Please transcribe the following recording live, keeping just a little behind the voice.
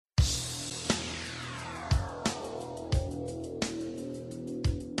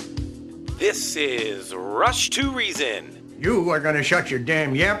This is Rush to Reason. You are going to shut your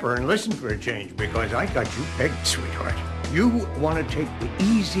damn yapper and listen for a change because I got you pegged, sweetheart. You want to take the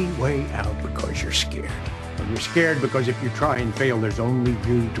easy way out because you're scared. And you're scared because if you try and fail, there's only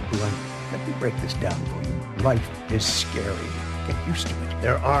you to blame. Let me break this down for you. Life is scary. Get used to it.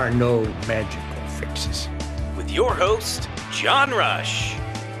 There are no magical fixes. With your host, John Rush.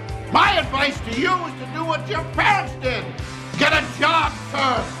 My advice to you is to do what your parents did. Get a job,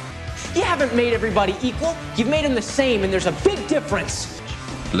 sir. You haven't made everybody equal. You've made them the same, and there's a big difference.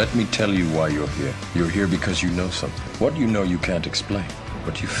 Let me tell you why you're here. You're here because you know something. What you know you can't explain,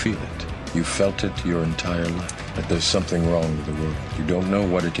 but you feel it. You felt it your entire life, that there's something wrong with the world. You don't know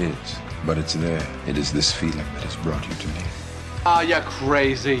what it is, but it's there. It is this feeling that has brought you to me. Are you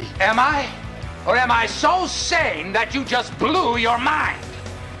crazy? Am I? Or am I so sane that you just blew your mind?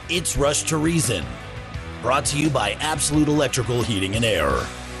 It's Rush to Reason, brought to you by Absolute Electrical Heating and Air.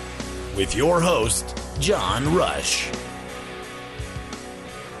 With your host, John Rush.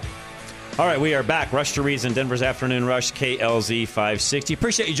 All right, we are back. Rush to Reason, Denver's Afternoon Rush, KLZ 560.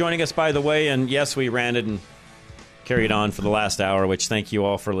 Appreciate you joining us, by the way. And yes, we ranted and carried on for the last hour, which thank you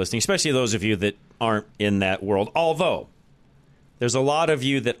all for listening, especially those of you that aren't in that world. Although, there's a lot of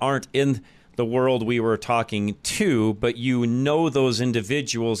you that aren't in the world we were talking to, but you know those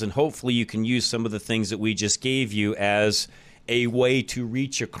individuals, and hopefully you can use some of the things that we just gave you as a way to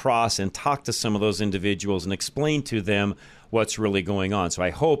reach across and talk to some of those individuals and explain to them what's really going on. So I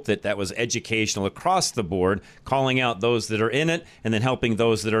hope that that was educational across the board, calling out those that are in it and then helping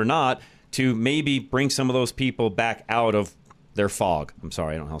those that are not to maybe bring some of those people back out of their fog. I'm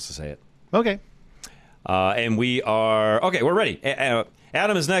sorry, I don't know how else to say it. Okay. And we are... Okay, we're ready.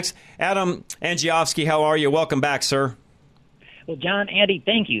 Adam is next. Adam Angiofsky, how are you? Welcome back, sir. Well, John, Andy,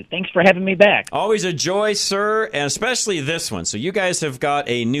 thank you. Thanks for having me back. Always a joy, sir, and especially this one. So you guys have got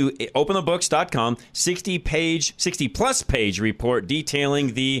a new openthebooks.com 60-plus page report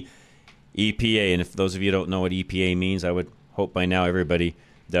detailing the EPA. And if those of you who don't know what EPA means, I would hope by now everybody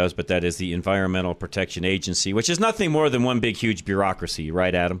does, but that is the Environmental Protection Agency, which is nothing more than one big, huge bureaucracy.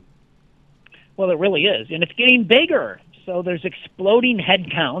 Right, Adam? Well, it really is, and it's getting bigger. So there's exploding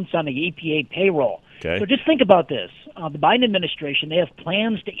headcounts on the EPA payroll. Okay. So just think about this. The Biden administration, they have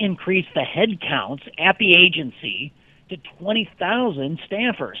plans to increase the headcounts at the agency to 20,000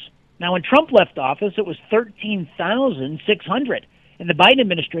 staffers. Now, when Trump left office, it was 13,600. And the Biden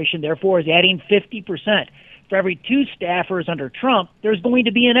administration, therefore, is adding 50%. For every 2 staffers under Trump, there's going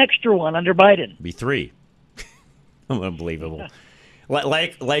to be an extra one under Biden. Be 3. Unbelievable.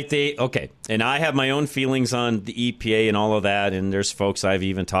 Okay, and I have my own feelings on the EPA and all of that, and there's folks I've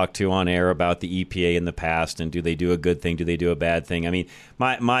even talked to on air about the EPA in the past, and do they do a good thing, do they do a bad thing? I mean,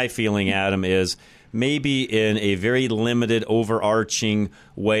 my feeling, Adam, is maybe in a very limited, overarching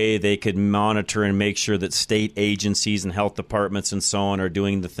way they could monitor and make sure that state agencies and health departments and so on are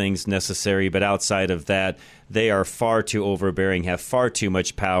doing the things necessary, but outside of that, they are far too overbearing, have far too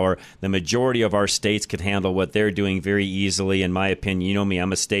much power. The majority of our states could handle what they're doing very easily, in my opinion. You know me,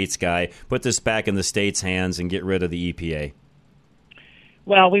 I'm a states guy. Put this back in the states' hands and get rid of the EPA.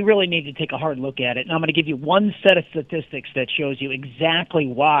 Well, we really need to take a hard look at it. And I'm going to give you one set of statistics that shows you exactly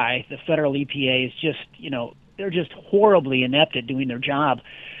why the federal EPA is just, they're just horribly inept at doing their job.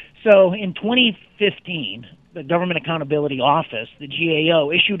 So in 2015, the Government Accountability Office, the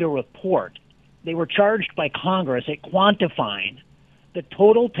GAO, issued a report. They were charged by Congress at quantifying the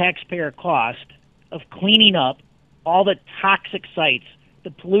total taxpayer cost of cleaning up all the toxic sites,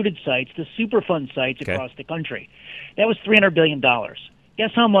 the polluted sites, the Superfund sites across the country. That was $300 billion.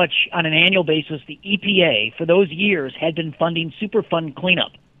 Guess how much on an annual basis the EPA for those years had been funding Superfund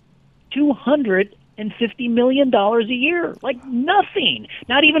cleanup? $250 million a year. Like nothing.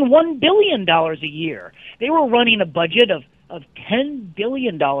 Not even $1 billion a year. They were running a budget of $10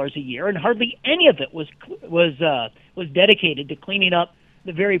 billion a year, and hardly any of it was dedicated to cleaning up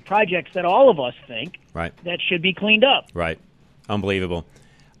the very projects that all of us think that should be cleaned up. Right. Unbelievable.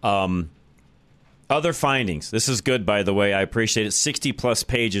 Other findings. This is good, by the way. I appreciate it. 60-plus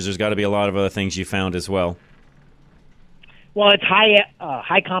pages. There's got to be a lot of other things you found as well. Well, it's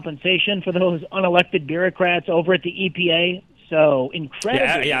high compensation for those unelected bureaucrats over at the EPA. So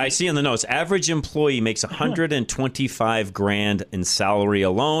incredibly. Yeah, I see in the notes. Average employee makes $125,000 in salary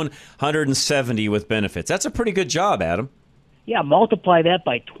alone, $170,000 with benefits. That's a pretty good job, Adam. Yeah, multiply that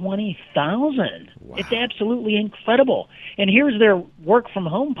by 20,000. Wow. It's absolutely incredible. And here's their work from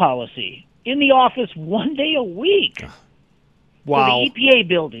home policy: in the office 1 day a week. Wow. So the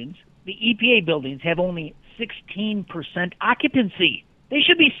EPA buildings have only 16% occupancy. They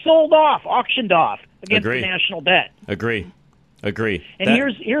should be sold off, auctioned off against the national debt. Agree. Agree. And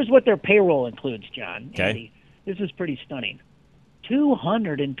here's what their payroll includes, John. Okay. Andy. This is pretty stunning.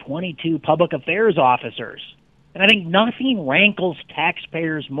 222 public affairs officers. And I think nothing rankles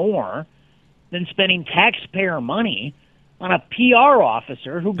taxpayers more than spending taxpayer money on a PR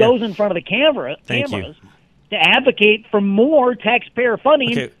officer who goes in front of the cameras to advocate for more taxpayer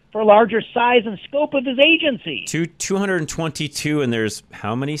funding for a larger size and scope of his agency. 222, and there's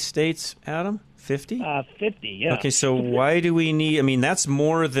how many states, Adam? 50? 50, yeah. Okay, so why do we need... I mean, that's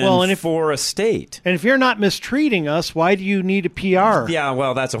more than for a state. And if you're not mistreating us, why do you need a PR? Yeah,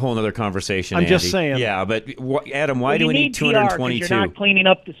 well, that's a whole other conversation, I'm Andy. just saying. Yeah, but Adam, why do we need 222? Because you're not cleaning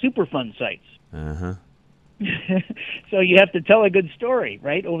up the Superfund sites. Uh-huh. So you have to tell a good story,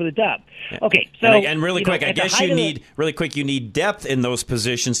 right, over the top. Okay, so... And really quick, I guess you need depth in those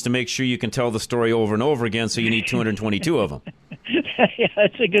positions to make sure you can tell the story over and over again, so you need 222 of them. Yeah,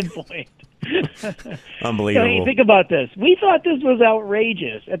 that's a good point. Unbelievable. So, think about this. We thought this was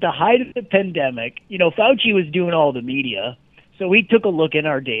outrageous. At the height of the pandemic, Fauci was doing all the media, so we took a look in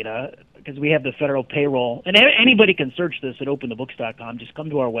our data because we have the federal payroll. And anybody can search this at openthebooks.com. Just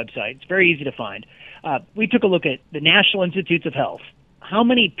come to our website. It's very easy to find. We took a look at the National Institutes of Health, how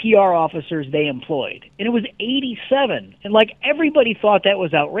many PR officers they employed. And it was 87. And, everybody thought that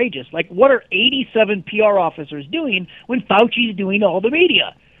was outrageous. What are 87 PR officers doing when Fauci's doing all the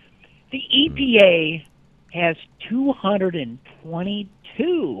media? The EPA has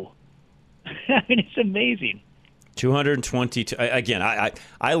 222. I mean, it's amazing. 222. Again,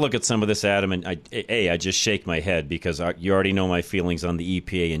 I look at some of this, Adam, and I just shake my head because you already know my feelings on the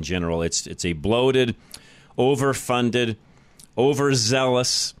EPA in general. It's a bloated, overfunded,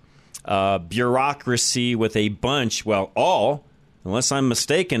 overzealous bureaucracy with a bunch, all, unless I'm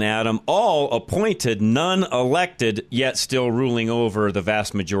mistaken, Adam, all appointed, none elected, yet still ruling over the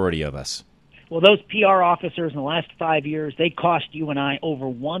vast majority of us. Well, those PR officers in the last 5 years, they cost you and I over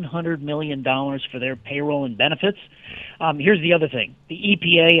 $100 million for their payroll and benefits. Here's the other thing. The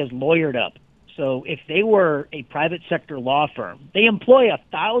EPA is lawyered up. So if they were a private sector law firm, they employ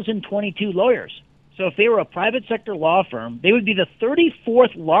 1,022 lawyers. So if they were a private sector law firm, they would be the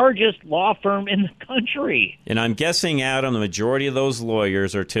 34th largest law firm in the country. And I'm guessing, Adam, the majority of those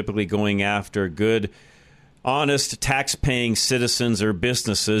lawyers are typically going after good, honest, tax-paying citizens or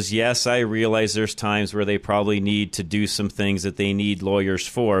businesses. Yes, I realize there's times where they probably need to do some things that they need lawyers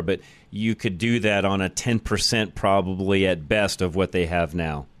for, but you could do that on a 10% probably at best of what they have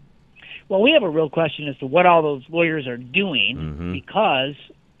now. Well, we have a real question as to what all those lawyers are doing because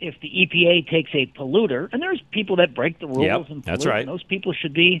if the EPA takes a polluter, and there's people that break the rules and pollute, that's right. And those people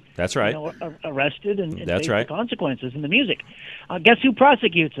should be arrested and face the consequences in the music. Guess who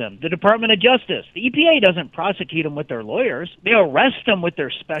prosecutes them? The Department of Justice. The EPA doesn't prosecute them with their lawyers. They arrest them with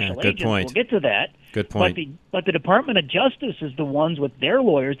their special agents. Point. We'll get to that. Good point. But the Department of Justice is the ones with their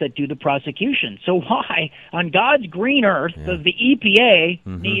lawyers that do the prosecution. So why, on God's green earth, does the EPA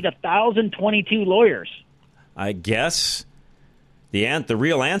need 1,022 lawyers? I guess... The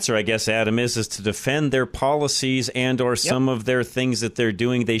real answer, I guess, Adam, is to defend their policies and or some of their things that they're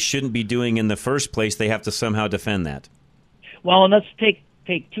doing they shouldn't be doing in the first place. They have to somehow defend that. Well, and let's take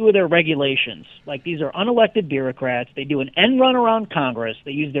two of their regulations. These are unelected bureaucrats. They do an end run around Congress.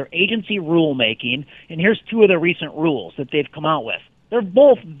 They use their agency rulemaking. And here's two of the recent rules that they've come out with. They're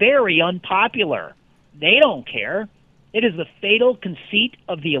both very unpopular. They don't care. It is the fatal conceit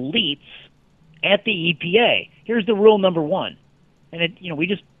of the elites at the EPA. Here's the rule number one. And we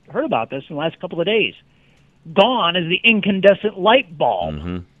just heard about this in the last couple of days. Gone is the incandescent light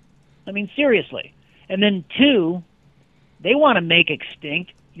bulb. I mean, seriously. And then two, they want to make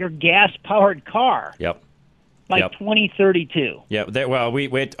extinct your gas-powered car. By 2032. Yeah,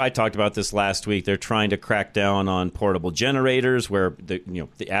 I talked about this last week. They're trying to crack down on portable generators, where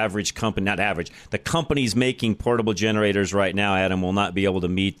the average company, the companies making portable generators right now, Adam, will not be able to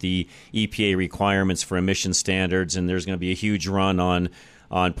meet the EPA requirements for emission standards, and there's going to be a huge run on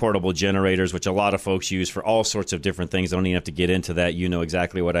portable generators, which a lot of folks use for all sorts of different things. I don't even have to get into that. You know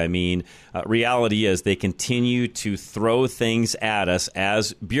exactly what I mean. Reality is they continue to throw things at us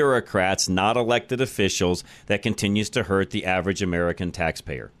as bureaucrats, not elected officials, that continues to hurt the average American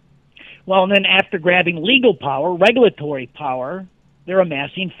taxpayer. Well, and then after grabbing legal power, regulatory power, they're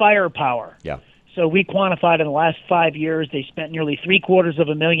amassing firepower. Yeah. So we quantified in the last 5 years, they spent nearly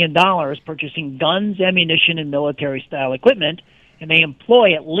 $750,000 purchasing guns, ammunition, and military-style equipment. And they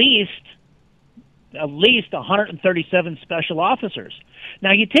employ at least 137 special officers.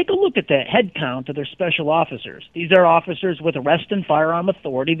 Now, you take a look at the head count of their special officers. These are officers with arrest and firearm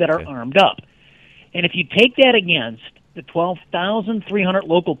authority that are armed up. And if you take that against the 12,300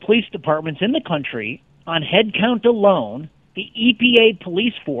 local police departments in the country, on head count alone, the EPA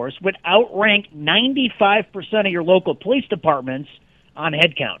police force would outrank 95% of your local police departments on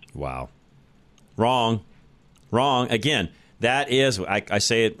headcount. Wow. Wrong. Again, that is, I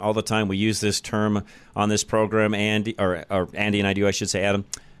say it all the time. We use this term on this program, Andy and I do, I should say, Adam.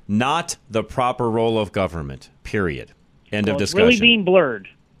 Not the proper role of government, period. End of discussion.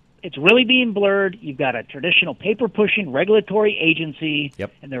 It's really being blurred. You've got a traditional paper-pushing regulatory agency,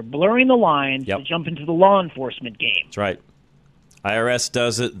 and they're blurring the lines to jump into the law enforcement game. That's right. IRS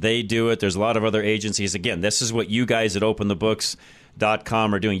does it. They do it. There's a lot of other agencies. Again, this is what you guys at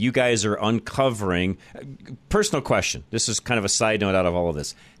OpenTheBooks.com are doing. You guys are uncovering. Personal question. This is kind of a side note out of all of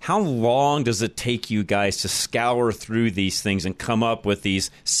this. How long does it take you guys to scour through these things and come up with these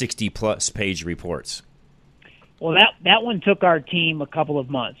 60-plus page reports? Well, that one took our team a couple of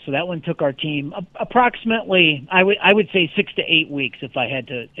months. So that one took our team approximately, I would say 6 to 8 weeks if I had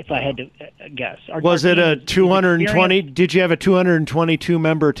to guess. Was it a 220? Did you have a 222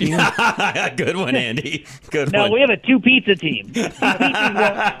 member team? Good one, Andy. Good one. No, we have a 2-pizza team.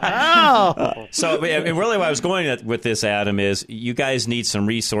 So really what I was going with this, Adam, is you guys need some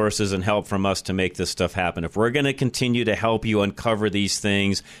resources and help from us to make this stuff happen. If we're going to continue to help you uncover these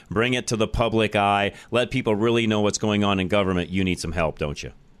things, bring it to the public eye, let people really know what's going on in government, you need some help, don't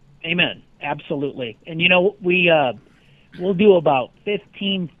you? Amen. Absolutely. And we'll do about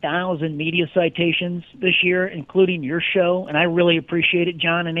 15,000 media citations this year, including your show, and I really appreciate it,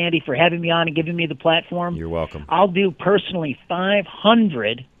 John and Andy, for having me on and giving me the platform. You're welcome. I'll do personally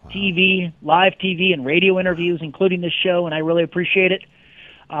 500 live TV and radio interviews, including this show, and I really appreciate it.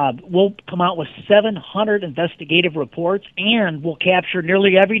 We'll come out with 700 investigative reports, and we'll capture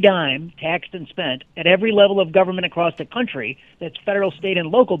nearly every dime taxed and spent at every level of government across the country, that's federal, state, and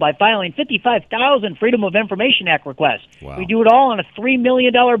local, by filing 55,000 Freedom of Information Act requests. Wow. We do it all on a $3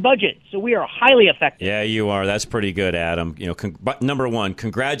 million budget, so we are highly effective. Yeah, you are. That's pretty good, Adam. But number one,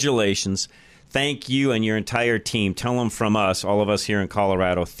 congratulations. Thank you and your entire team. Tell them from us, all of us here in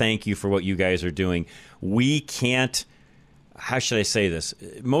Colorado, thank you for what you guys are doing. We can't... How should I say this?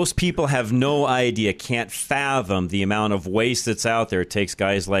 Most people have no idea, can't fathom the amount of waste that's out there. It takes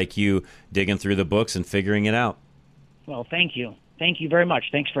guys like you digging through the books and figuring it out. Well, thank you. Thank you very much.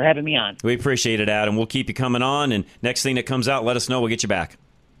 Thanks for having me on. We appreciate it, Adam. We'll keep you coming on, and next thing that comes out, let us know. We'll get you back.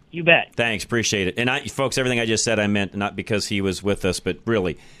 You bet. Thanks. Appreciate it. And folks, everything I just said, I meant not because he was with us, but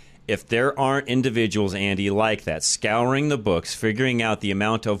really, if there aren't individuals, Andy, like that, scouring the books, figuring out the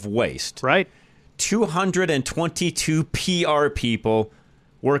amount of waste. Right. 222 PR people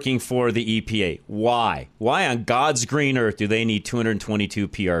working for the EPA. Why? Why on God's green earth do they need 222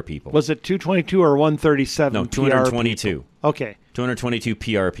 PR people? Was it 222 or 137? No, 222. Okay. 222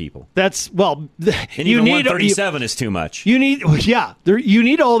 PR people. That's, well, and even 137 is too much. You need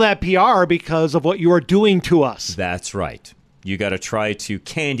all that PR because of what you are doing to us. That's right. You got to try to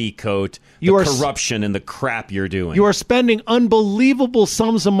candy coat the corruption and the crap you're doing. You are spending unbelievable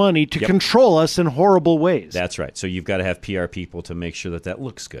sums of money to control us in horrible ways. That's right. So you've got to have PR people to make sure that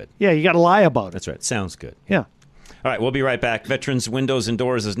looks good. Yeah, you got to lie about it. That's right. Sounds good. Yeah. All right, we'll be right back. Veterans Windows and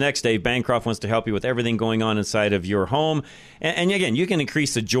Doors is next. Dave Bancroft wants to help you with everything going on inside of your home. And again, you can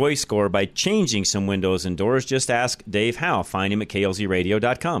increase the joy score by changing some windows and doors. Just ask Dave how. Find him at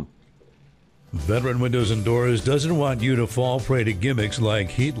klzradio.com. Veteran Windows and Doors doesn't want you to fall prey to gimmicks like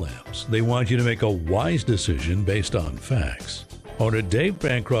heat lamps. They want you to make a wise decision based on facts. Owner Dave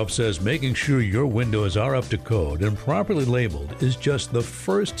Bancroft says making sure your windows are up to code and properly labeled is just the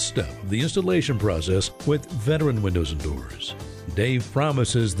first step of the installation process with Veteran Windows and Doors. Dave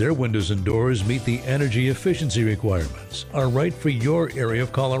promises their windows and doors meet the energy efficiency requirements, are right for your area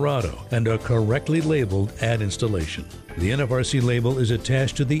of Colorado, and are correctly labeled at installation. The NFRC label is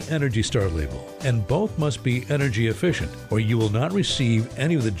attached to the Energy Star label, and both must be energy efficient, or you will not receive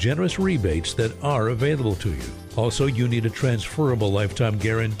any of the generous rebates that are available to you. Also, you need a transferable lifetime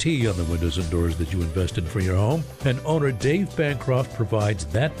guarantee on the windows and doors that you invest in for your home, and owner Dave Bancroft provides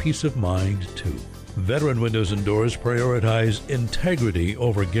that peace of mind too. Veteran Windows and Doors prioritize integrity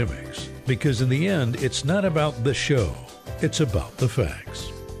over gimmicks, because in the end, it's not about the show, it's about the facts.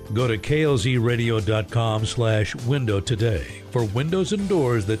 Go to klzradio.com/window today for windows and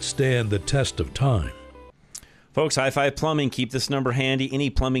doors that stand the test of time. Folks, High Five Plumbing, keep this number handy. Any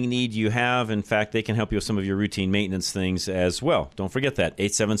plumbing need you have, in fact, they can help you with some of your routine maintenance things as well. Don't forget that,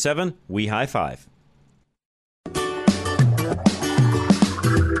 877-WE-HIGH-FIVE.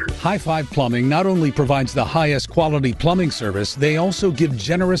 High Five Plumbing not only provides the highest quality plumbing service, they also give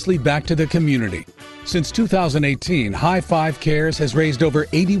generously back to the community. Since 2018, High Five Cares has raised over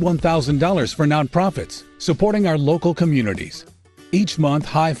 $81,000 for nonprofits, supporting our local communities. Each month,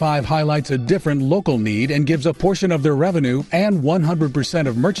 High Five highlights a different local need and gives a portion of their revenue and 100%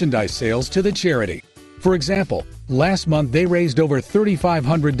 of merchandise sales to the charity. For example, last month they raised over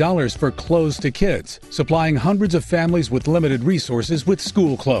 $3,500 for Clothes to Kids, supplying hundreds of families with limited resources with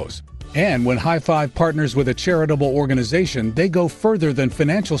school clothes. And when High Five partners with a charitable organization, they go further than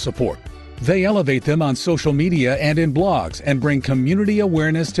financial support. They elevate them on social media and in blogs and bring community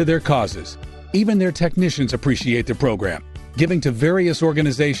awareness to their causes. Even their technicians appreciate the program, giving to various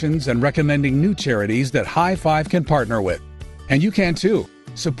organizations and recommending new charities that High Five can partner with. And you can too.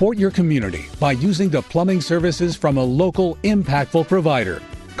 Support your community by using the plumbing services from a local, impactful provider.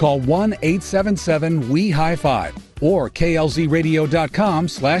 Call 1-877-WE-HIGH-FIVE or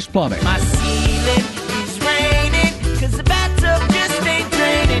klzradio.com/plumbing. My ceiling is raining 'cause the bathtub just ain't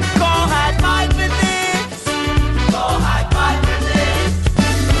draining. Call High Five for this. Call High Five for this.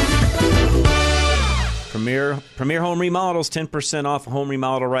 Premier Home Remodels, 10% off a home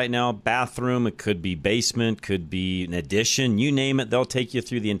remodel right now. Bathroom, it could be basement, could be an addition, you name it. They'll take you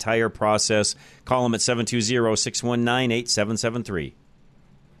through the entire process. Call them at 720-619-8773.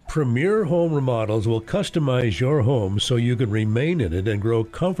 Premier Home Remodels will customize your home so you can remain in it and grow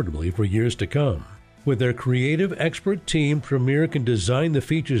comfortably for years to come. With their creative, expert team, Premier can design the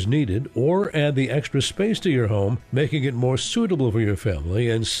features needed or add the extra space to your home, making it more suitable for your family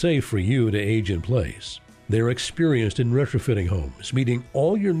and safe for you to age in place. They're experienced in retrofitting homes, meeting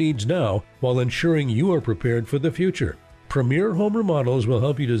all your needs now while ensuring you are prepared for the future. Premier Home Remodels will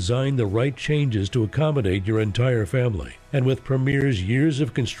help you design the right changes to accommodate your entire family. And with Premier's years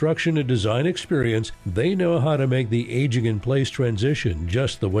of construction and design experience, they know how to make the aging-in-place transition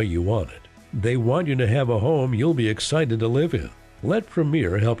just the way you want it. They want you to have a home you'll be excited to live in. Let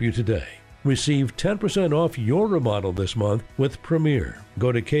Premier help you today. Receive 10% off your remodel this month with Premier.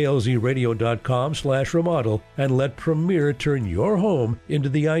 Go to klzradio.com/remodel and let Premier turn your home into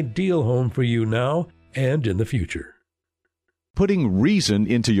the ideal home for you now and in the future. Putting reason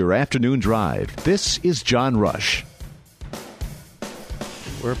into your afternoon drive. This is John Rush.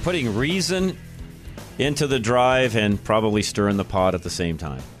 We're putting reason into the drive and probably stirring the pot at the same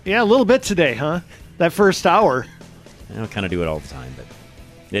time. Yeah, a little bit today, huh? That first hour. I don't kind of do it all the time, but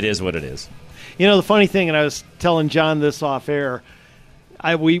it is what it is. You know, the funny thing, and I was telling John this off air,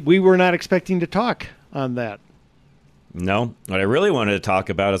 we were not expecting to talk on that. No. What I really wanted to talk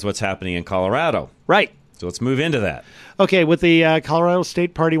about is what's happening in Colorado. Right. So let's move into that. Okay, with the Colorado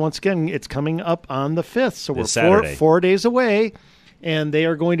State Party, once again, it's coming up on the 5th. So we're 4 days away, and they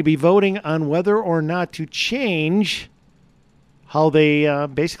are going to be voting on whether or not to change how they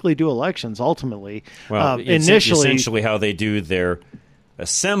basically do elections, ultimately. Well, essentially how they do their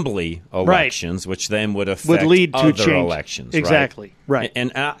assembly elections, right, which then would affect lead to other elections. Exactly, right.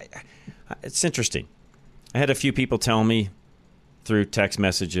 And it's interesting. I had a few people tell me through text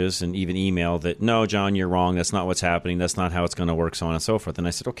messages and even email that, no, John, you're wrong. That's not what's happening. That's not how it's going to work, so on and so forth. And I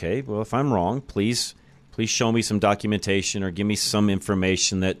said, okay, well, if I'm wrong, please show me some documentation or give me some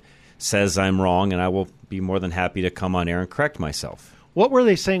information that says I'm wrong, and I will be more than happy to come on air and correct myself. What were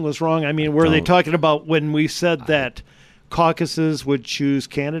they saying was wrong? I mean, were they talking about when we said that caucuses would choose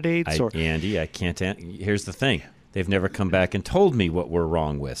candidates? Andy, I can't. Here's the thing. They've never come back and told me what we're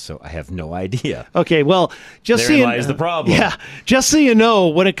wrong with, so I have no idea. Okay, well, just therein lies the problem. Yeah, just so you know,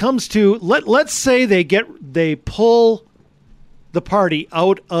 when it comes to let's say they pull the party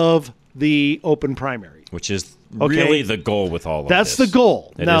out of the open primary, which is really the goal with all of this. That's the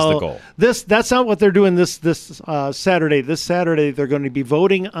goal. It is the goal. That's not what they're doing this Saturday. This Saturday, they're going to be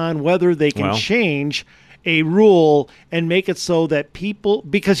voting on whether they can change a rule and make it so that people,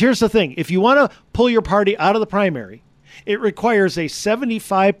 because here's the thing, if you want to pull your party out of the primary, it requires a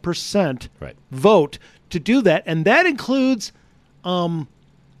 75% vote to do that, and that includes and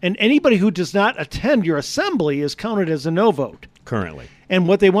anybody who does not attend your assembly is counted as a no vote currently. And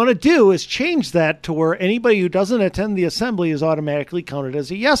what they want to do is change that to where anybody who doesn't attend the assembly is automatically counted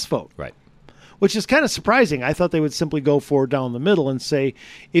as a yes vote. Right. Which is kind of surprising. I thought they would simply go for down the middle and say,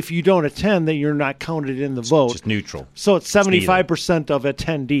 if you don't attend, then you're not counted in the vote. Just neutral. So it's 75% of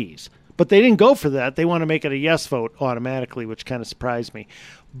attendees. But they didn't go for that. They want to make it a yes vote automatically, which kind of surprised me.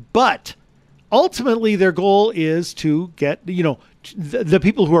 But ultimately, their goal is to get, the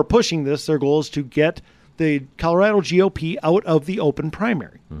people who are pushing this, their goal is to get the Colorado GOP out of the open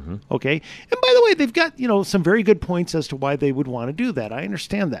primary. Mm-hmm. Okay? And by the way, they've got, some very good points as to why they would want to do that. I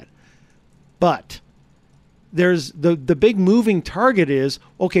understand that. But there's the big moving target is,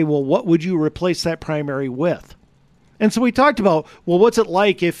 okay, well, what would you replace that primary with? And so we talked about, well, what's it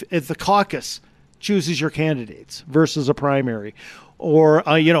like if the caucus chooses your candidates versus a primary? Or,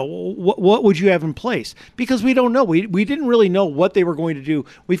 what would you have in place? Because we don't know. We didn't really know what they were going to do.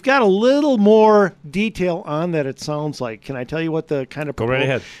 We've got a little more detail on that, it sounds like. Can I tell you what the kind of proposal? Go right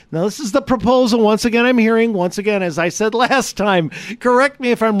ahead. Now, this is the proposal. Once again, I'm hearing, as I said last time, correct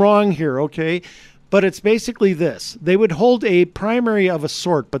me if I'm wrong here, okay? But it's basically this. They would hold a primary of a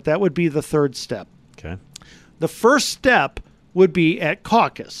sort, but that would be the third step. Okay. The first step would be at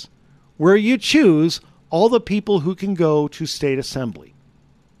caucus, where you choose all the people who can go to state assembly.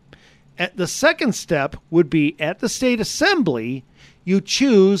 At the second step would be at the state assembly, you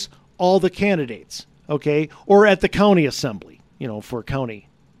choose all the candidates, okay? Or at the county assembly, for county,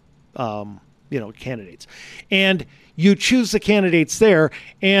 candidates. And you choose the candidates there,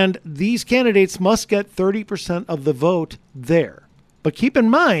 and these candidates must get 30% of the vote there. But keep in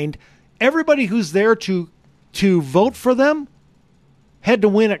mind, everybody who's there to vote for them had to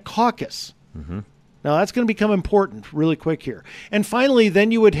win at caucus. Mm-hmm. Now, that's going to become important really quick here. And finally,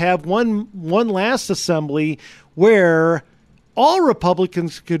 then you would have one last assembly where all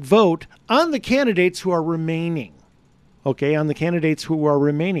Republicans could vote on the candidates who are remaining. Okay, on the candidates who are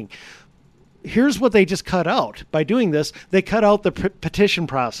remaining. Here's what they just cut out. By doing this, they cut out the petition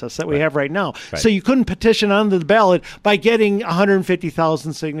process that we have right now. Right. So you couldn't petition on the ballot by getting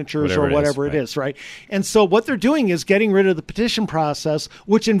 150,000 signatures or whatever it is, right? And so what they're doing is getting rid of the petition process,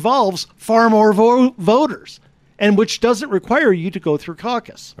 which involves far more voters and which doesn't require you to go through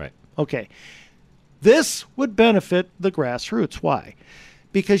caucus. Right. Okay. This would benefit the grassroots. Why?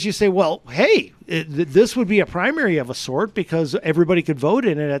 Because you say, well, hey, this would be a primary of a sort because everybody could vote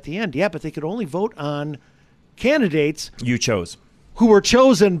in it at the end. Yeah, but they could only vote on candidates you chose, who were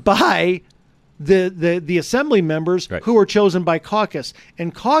chosen by the assembly members who were chosen by caucus.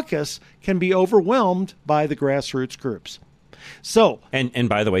 And caucus can be overwhelmed by the grassroots groups. So, and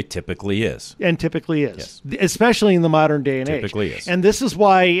by the way, typically is. And typically is, especially in the modern day and age. Typically is. And this is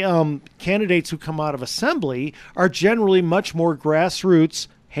why candidates who come out of assembly are generally much more grassroots,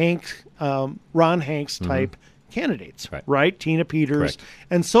 Ron Hanks type candidates, right? Tina Peters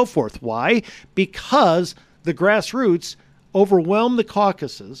and so forth. Why? Because the grassroots overwhelm the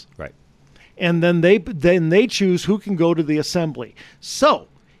caucuses, right? And then they choose who can go to the assembly. So,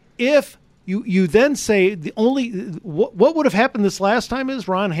 if you then say what would have happened this last time is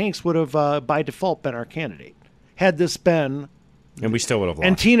Ron Hanks would have by default been our candidate. Had this been, and we still would have lost.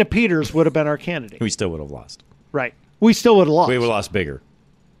 And Tina Peters would have been our candidate. We still would have lost. Right. We still would have lost. We would have lost bigger.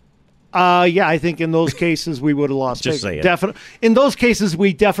 Yeah, I think in those cases we would have lost Just bigger. say it. In those cases,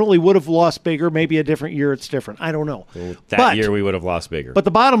 we definitely would have lost bigger. Maybe a different year it's different. I don't know. Well, that year we would have lost bigger. But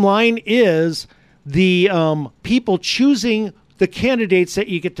the bottom line is the people choosing the candidates that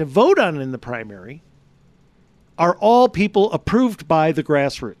you get to vote on in the primary are all people approved by the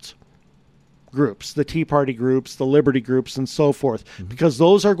grassroots groups, the Tea Party groups, the Liberty groups, and so forth, because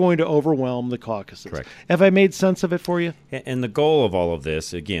those are going to overwhelm the caucuses. Correct. Have I made sense of it for you? And the goal of all of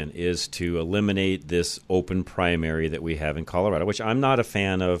this, again, is to eliminate this open primary that we have in Colorado, which I'm not a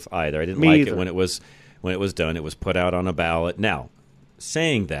fan of either. I didn't like it when it was done. It was put out on a ballot. Now,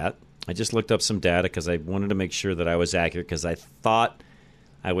 saying that, I just looked up some data because I wanted to make sure that I was accurate because I thought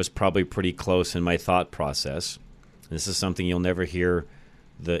I was probably pretty close in my thought process. And this is something you'll never hear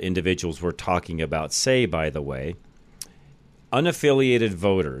the individuals we're talking about say, by the way. Unaffiliated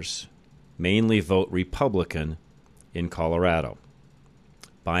voters mainly vote Republican in Colorado.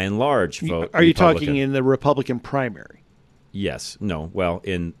 By and large, vote Are you Republican. talking in the Republican primary? Yes. No. Well,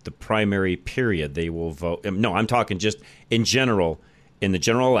 in the primary period, they will vote. No, I'm talking just in general. In the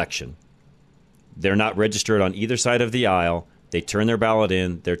general election, they're not registered on either side of the aisle. They turn their ballot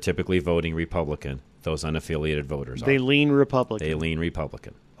in. They're typically voting Republican. Those unaffiliated voters They are. lean Republican. They lean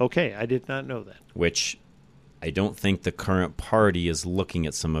Republican. Okay, I did not know that. Which I don't think the current party is looking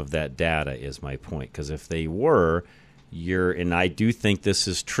at some of that data, is my point. Because if they were, and I do think this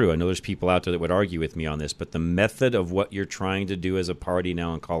is true. I know there's people out there that would argue with me on this, but the method of what you're trying to do as a party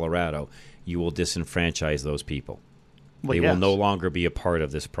now in Colorado, you will disenfranchise those people. Well, they will no longer be a part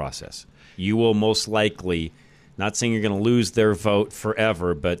of this process. You will most likely, not saying you're going to lose their vote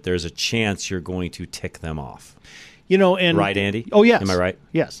forever, but there's a chance you're going to tick them off. And right, Andy? Oh, yes. Am I right?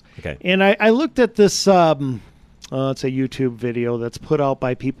 Yes. Okay. And I looked at this, it's a YouTube video that's put out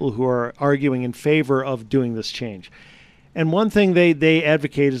by people who are arguing in favor of doing this change. And one thing they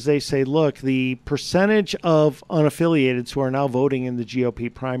advocate is they say, look, the percentage of unaffiliateds who are now voting in the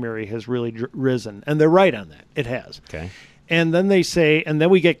GOP primary has really risen. And they're right on that. It has. Okay. And then they say, and then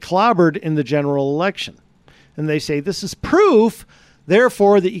we get clobbered in the general election. And they say, this is proof,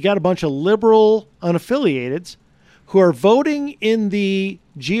 therefore, that you got a bunch of liberal unaffiliateds who are voting in the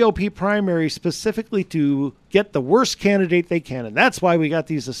GOP primary specifically to get the worst candidate they can. And that's why we got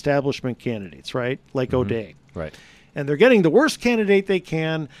these establishment candidates, right? Like O'Day. Right. And they're getting the worst candidate they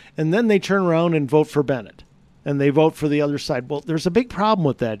can, and then they turn around and vote for Bennett. And they vote for the other side. Well, there's a big problem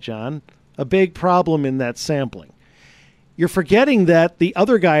with that, John. A big problem in that sampling. You're forgetting that the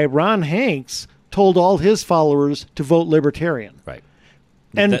other guy, Ron Hanks, told all his followers to vote Libertarian. Right.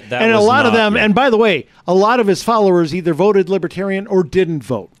 And a lot of them, and by the way, a lot of his followers either voted Libertarian or didn't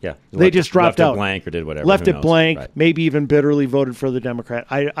vote. Yeah. They just dropped left out. Left it blank or did whatever. Left Who it knows? blank, Right. maybe even bitterly voted for the Democrat.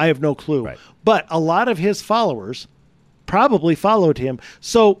 I have no clue. Right. But a lot of his followers probably followed him.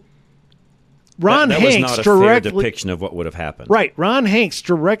 So Ron that Hanks was not a directly... fair depiction of what would have happened. Right. Ron Hanks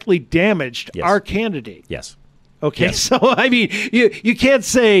directly damaged our candidate. Yes. Okay, Yes. so, I mean, you can't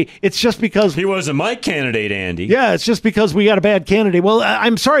say it's just because... He wasn't my candidate, Andy. Yeah, it's just because we got a bad candidate. Well,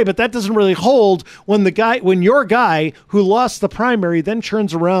 I'm sorry, but that doesn't really hold when your guy who lost the primary then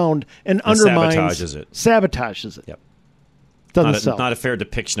turns around and undermines... Sabotages it. Yep. Doesn't sell. Not a fair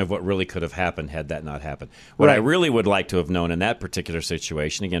depiction of what really could have happened had that not happened. What I really would like to have known in that particular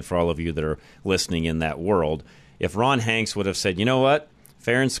situation, again, for all of you that are listening in that world, if Ron Hanks would have said, you know what,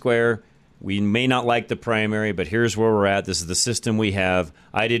 fair and square... We may not like the primary, but here's where we're at. This is the system we have.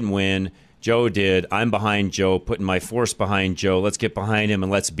 I didn't win. Joe did. I'm behind Joe, putting my force behind Joe. Let's get behind him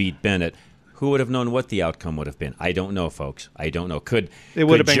and let's beat Bennett. Who would have known what the outcome would have been? I don't know, folks. I don't know. It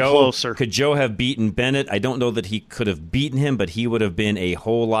would have been closer. Could Joe have beaten Bennett? I don't know that he could have beaten him, but he would have been a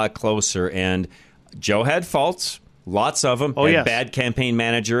whole lot closer. And Joe had faults. Lots of them. Bad campaign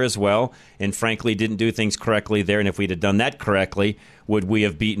manager as well, and frankly didn't do things correctly there. And if we'd have done that correctly, would we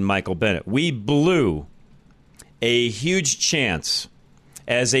have beaten Michael Bennett? We blew a huge chance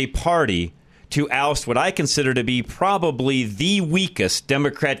as a party to oust what I consider to be probably the weakest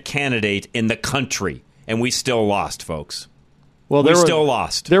Democrat candidate in the country, and we still lost, folks. Well, we still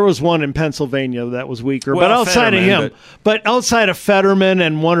lost. There was one in Pennsylvania that was weaker, Well, but outside Fetterman, of him, but outside of Fetterman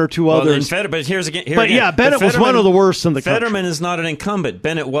and one or two others. But here's again. Bennett was one of the worst in the country. Fetterman is not an incumbent.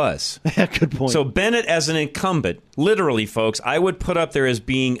 Bennett was. Good point. So Bennett as an incumbent, literally, folks, I would put up there as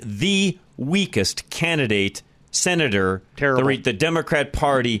being the weakest candidate senator the Democrat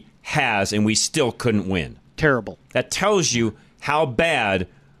Party has, and we still couldn't win. Terrible. That tells you how bad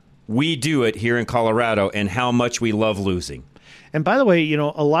we do it here in Colorado and how much we love losing. And by the way,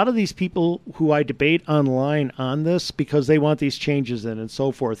 a lot of these people who I debate online on this because they want these changes in and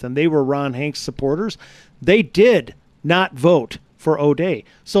so forth, and they were Ron Hanks supporters, they did not vote for O'Day.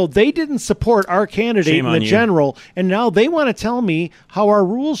 So they didn't support our candidate in the general, and now they want to tell me how our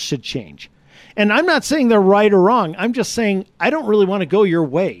rules should change. And I'm not saying they're right or wrong. I'm just saying I don't really want to go your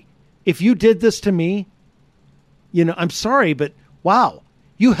way. If you did this to me, I'm sorry, but wow,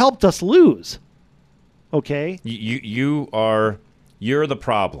 you helped us lose. Okay? You're the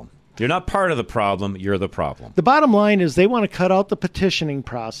problem. You're not part of the problem. You're the problem. The bottom line is they want to cut out the petitioning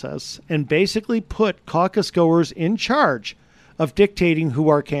process and basically put caucus goers in charge of dictating who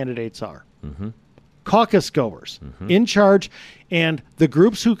our candidates are. Mm-hmm. Caucus goers in charge, and the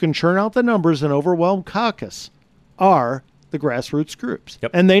groups who can churn out the numbers and overwhelm caucus are the grassroots groups.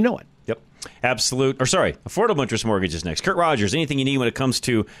 Yep. And they know it. Affordable interest mortgages next. Kurt Rogers, anything you need when it comes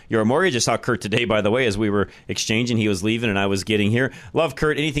to your mortgage. I saw Kurt today, by the way, as we were exchanging. He was leaving and I was getting here. Love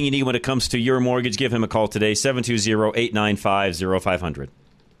Kurt. Anything you need when it comes to your mortgage, give him a call today, 720-895-0500.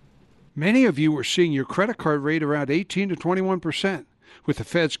 Many of you are seeing your credit card rate around 18 to 21%. With the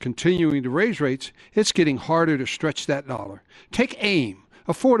feds continuing to raise rates, it's getting harder to stretch that dollar. Take AIM,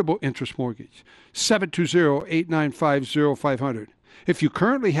 Affordable Interest Mortgage, 720-895-0500. If you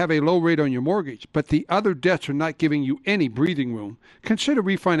currently have a low rate on your mortgage, but the other debts are not giving you any breathing room, consider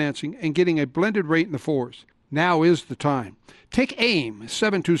refinancing and getting a blended rate in the fours. Now is the time. Take AIM,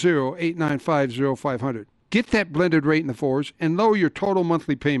 720-895-0500. Get that blended rate in the fours and lower your total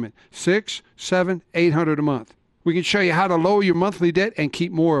monthly payment, $600, $700, $800 a month. We can show you how to lower your monthly debt and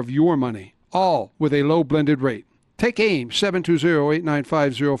keep more of your money, all with a low blended rate. Take AIM,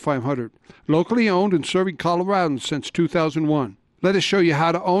 720-895-0500. Locally owned and serving Coloradans since 2001. Let us show you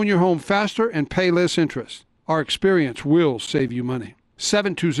how to own your home faster and pay less interest. Our experience will save you money.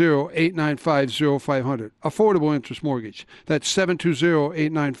 720-895-0500. Affordable Interest Mortgage. That's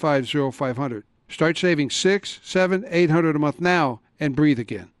 720-895-0500. Start saving $600, $700, $800 a month now and breathe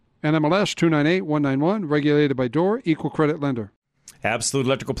again. NMLS 298191, regulated by DOR, equal credit lender. Absolute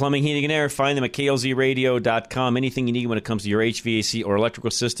Electrical Plumbing, Heating, and Air. Find them at klzradio.com. Anything you need when it comes to your HVAC or electrical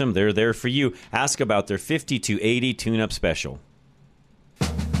system, they're there for you. Ask about their 50 to 80 tune-up special.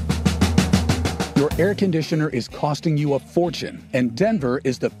 Your air conditioner is costing you a fortune, and Denver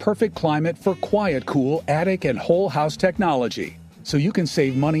is the perfect climate for quiet, cool attic and whole house technology, so you can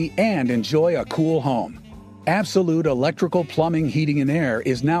save money and enjoy a cool home. Absolute Electrical Plumbing, Heating, and Air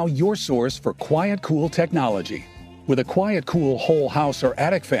is now your source for quiet, cool technology. With a quiet, cool whole house or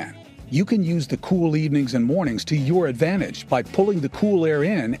attic fan, you can use the cool evenings and mornings to your advantage by pulling the cool air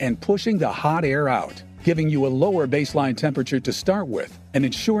in and pushing the hot air out, giving you a lower baseline temperature to start with and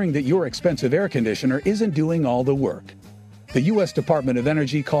ensuring that your expensive air conditioner isn't doing all the work. The U.S. Department of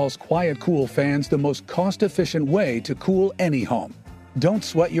Energy calls quiet, cool fans the most cost-efficient way to cool any home. Don't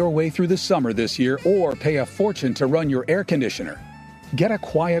sweat your way through the summer this year or pay a fortune to run your air conditioner. Get a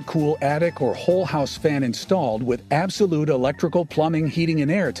quiet, cool attic or whole house fan installed with Absolute Electrical Plumbing, Heating, and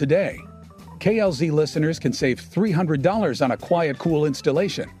Air today. KLZ listeners can save $300 on a quiet, cool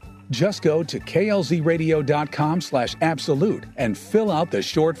installation. Just go to klzradio.com/absolute and fill out the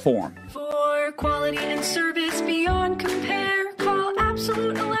short form. For quality and service beyond compare, call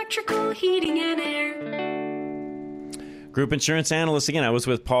Absolute Electrical Heating and Air. Group insurance analyst again. I was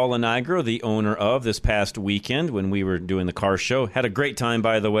with Paul Lanigro, the owner of, this past weekend when we were doing the car show. Had a great time,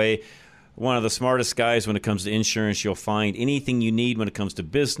 by the way. One of the smartest guys when it comes to insurance. You'll find anything you need when it comes to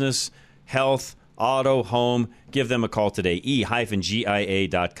business, health, auto, home. Give them a call today,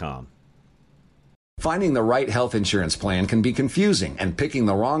 e-gia.com. Finding the right health insurance plan can be confusing, and picking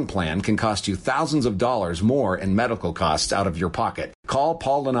the wrong plan can cost you thousands of dollars more in medical costs out of your pocket. Call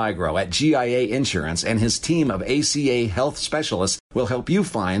Paul Lanigro at GIA Insurance, and his team of ACA health specialists will help you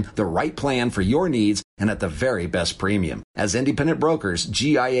find the right plan for your needs and at the very best premium. As independent brokers,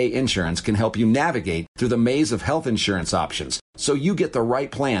 GIA Insurance can help you navigate through the maze of health insurance options so you get the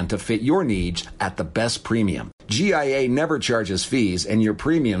right plan to fit your needs at the best premium. GIA never charges fees, and your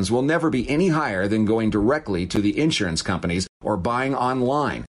premiums will never be any higher than going directly to the insurance companies or buying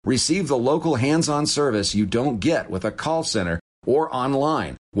online. Receive the local hands-on service you don't get with a call center or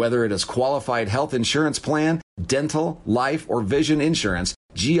online. Whether it is qualified health insurance plan, dental, life, or vision insurance,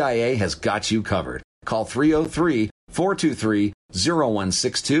 GIA has got you covered. Call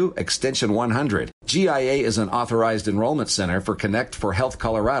 303-423-0162, extension 100. GIA is an authorized enrollment center for Connect for Health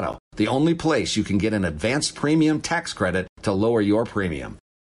Colorado, the only place you can get an advanced premium tax credit to lower your premium.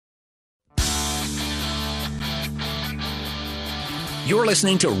 You're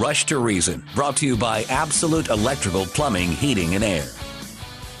listening to Rush to Reason, brought to you by Absolute Electrical Plumbing, Heating, and Air.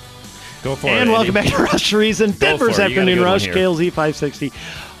 Go for it, and welcome back to Rush to Reason, Denver's Afternoon Rush, KLZ 560.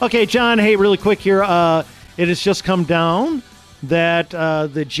 Okay, John, hey, really quick here. It has just come down that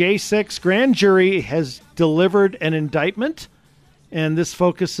the J-6 grand jury has delivered an indictment, and this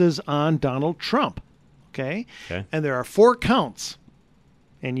focuses on Donald Trump. Okay? And there are 4 counts,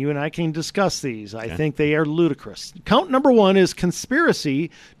 and you and I can discuss these. I think they are ludicrous. Count number 1 is conspiracy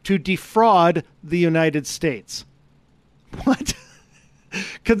to defraud the United States. What?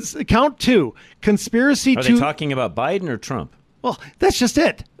 Count 2, conspiracy to... Are they talking about Biden or Trump? Well, that's just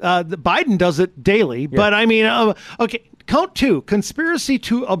it. Biden does it daily. Yeah. But, I mean, okay, count 2, conspiracy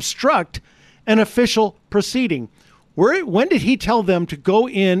to obstruct an official proceeding. When did he tell them to go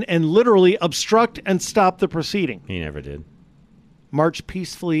in and literally obstruct and stop the proceeding? He never did. March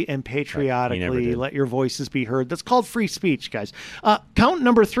peacefully and patriotically. Let your voices be heard. That's called free speech, guys. Count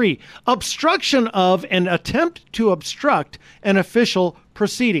number 3, obstruction of an attempt to obstruct an official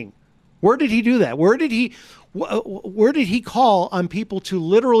proceeding. Where did he do that? Where did he call on people to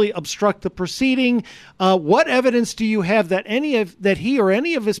literally obstruct the proceeding? What evidence do you have that that he or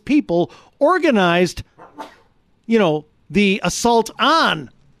any of his people organized, the assault on?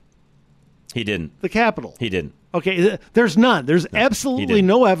 He didn't. The Capitol. He didn't. Okay, there's none. There's absolutely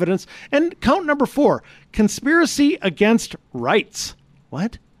no evidence. And count number 4, conspiracy against rights.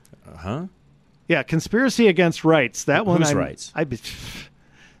 What? Yeah, conspiracy against rights. That one. Whose rights?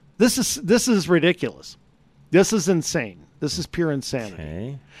 This is ridiculous. This is insane. This is pure insanity.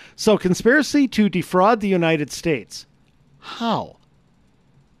 Okay. So, conspiracy to defraud the United States. How?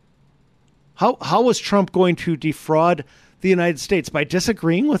 How was Trump going to defraud the United States? By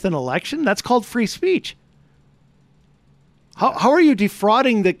disagreeing with an election? That's called free speech. How are you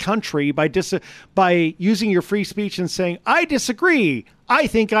defrauding the country by using your free speech and saying, I disagree, I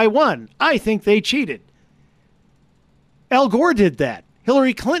think I won, I think they cheated? Al Gore did that.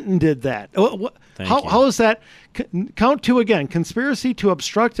 Hillary Clinton did that. How is that? Count 2 again. Conspiracy to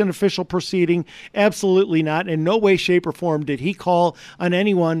obstruct an official proceeding. Absolutely not. In no way, shape, or form did he call on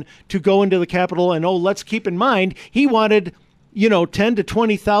anyone to go into the Capitol. And let's keep in mind, he wanted, 10 to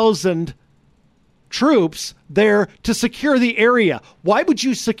 20,000 troops there to secure the area. Why would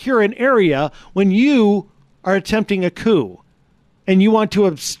you secure an area when you are attempting a coup and you want to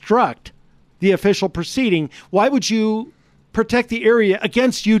obstruct the official proceeding. Why would you protect the area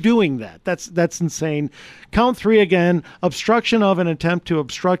against you doing that? That's insane. Count 3 again, obstruction of an attempt to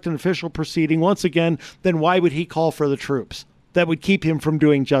obstruct an official proceeding. Once again, then why would he call for the troops? That would keep him from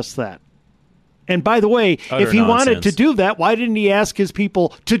doing just that. And by the way, Utter if he nonsense. wanted to do that, why didn't he ask his people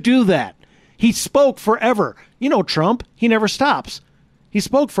to do that? He spoke forever. You know Trump, he never stops. He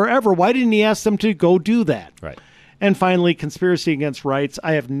spoke forever. Why didn't he ask them to go do that? Right. And finally, conspiracy against rights.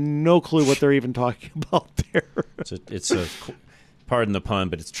 I have no clue what they're even talking about there. It's a pardon the pun,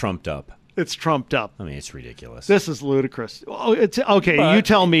 but it's trumped up. It's trumped up. I mean, it's ridiculous. This is ludicrous. Oh, it's okay. But you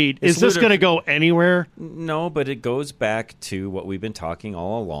tell me. Is this going to go anywhere? No, but it goes back to what we've been talking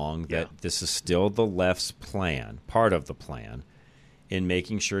all along, that this is still the left's plan, part of the plan, in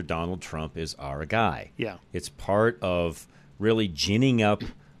making sure Donald Trump is our guy. Yeah. It's part of really ginning up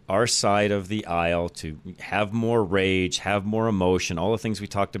our side of the aisle to have more rage, have more emotion, all the things we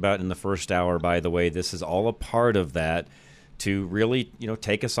talked about in the first hour, by the way. This is all a part of that, to really,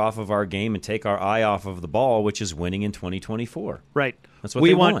 take us off of our game and take our eye off of the ball, which is winning in 2024. Right. That's what we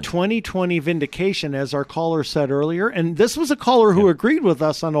they want 2020 vindication, as our caller said earlier. And this was a caller who agreed with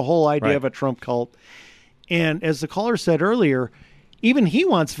us on the whole idea of a Trump cult. And as the caller said earlier, even he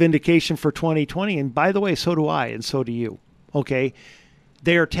wants vindication for 2020. And by the way, so do I, and so do you. Okay?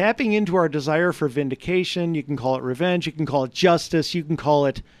 They are tapping into our desire for vindication. You can call it revenge. You can call it justice. You can call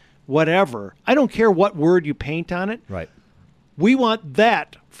it whatever. I don't care what word you paint on it. Right. We want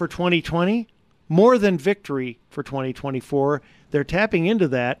that for 2020 more than victory for 2024. They're tapping into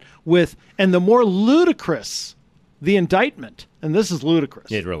that with, and the more ludicrous the indictment, and this is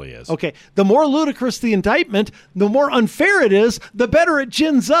ludicrous. It really is. Okay. The more ludicrous the indictment, the more unfair it is, the better it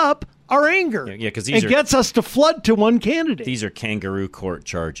gins up our anger. Yeah, because and gets us to flood to one candidate. These are kangaroo court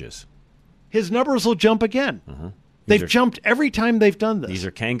charges. His numbers will jump again. They've jumped every time they've done this. These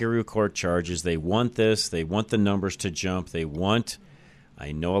are kangaroo court charges. They want this. They want the numbers to jump.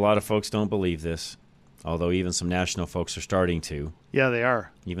 I know a lot of folks don't believe this, although even some national folks are starting to. Yeah, they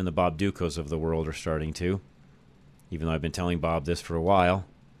are. Even the Bob Ducos of the world are starting to. Even though I've been telling Bob this for a while,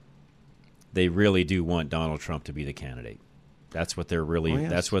 they really do want Donald Trump to be the candidate. That's what they're really,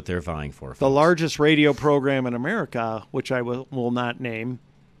 that's what they're vying for. Folks. The largest radio program in America, which I will not name,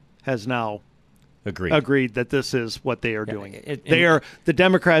 has now agreed that this is what they are doing. The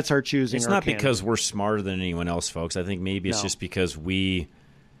Democrats are choosing. It's not because we're smarter than anyone else, folks. I think maybe it's just because we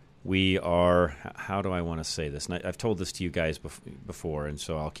are. How do I want to say this? And I've told this to you guys before, and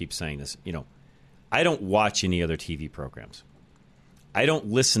so I'll keep saying this. I don't watch any other TV programs. I don't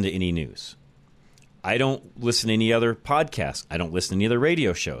listen to any news. I don't listen to any other podcasts. I don't listen to any other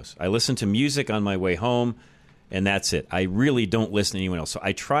radio shows. I listen to music on my way home. And that's it. I really don't listen to anyone else. So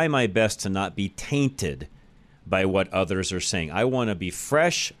I try my best to not be tainted by what others are saying. I want to be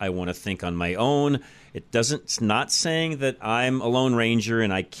fresh. I want to think on my own. It's not saying that I'm a Lone Ranger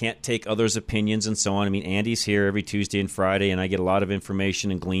and I can't take others' opinions and so on. I mean, Andy's here every Tuesday and Friday, and I get a lot of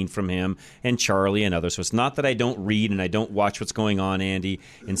information and glean from him, and Charlie and others. So it's not that I don't read and I don't watch what's going on, Andy,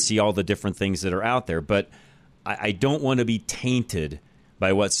 and see all the different things that are out there. But I don't want to be tainted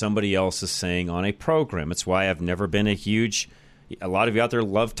by what somebody else is saying on a program. It's why I've never been a lot of you out there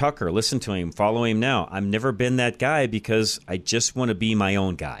love Tucker. Listen to him. Follow him now. I've never been that guy because I just want to be my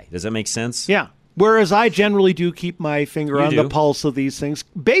own guy. Does that make sense? Yeah. Whereas I generally do keep my finger on the pulse of these things.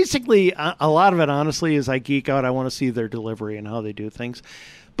 Basically, a lot of it, honestly, is I geek out. I want to see their delivery and how they do things.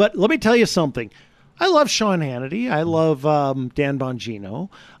 But let me tell you something. I love Sean Hannity. I love Dan Bongino.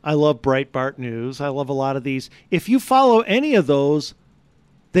 I love Breitbart News. I love a lot of these. If you follow any of those,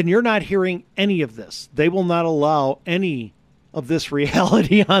 then you're not hearing any of this. They will not allow any of this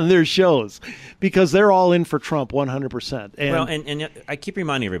reality on their shows because they're all in for Trump 100%. And I keep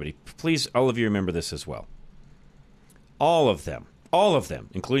reminding everybody, please, all of you remember this as well. All of them,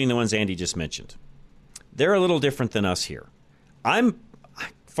 including the ones Andy just mentioned, they're a little different than us here.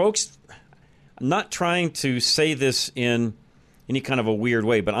 Folks, I'm not trying to say this in any kind of a weird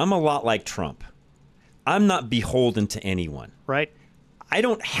way, but I'm a lot like Trump. I'm not beholden to anyone. Right. I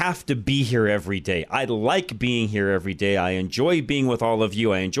don't have to be here every day. I like being here every day. I enjoy being with all of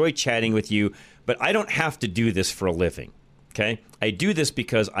you. I enjoy chatting with you, but I don't have to do this for a living, okay? I do this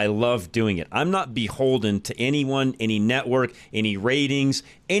because I love doing it. I'm not beholden to anyone, any network, any ratings,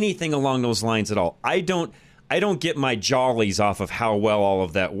 anything along those lines at all. I don't get my jollies off of how well all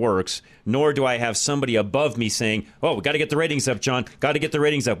of that works, nor do I have somebody above me saying, oh, we got to get the ratings up, John. Got to get the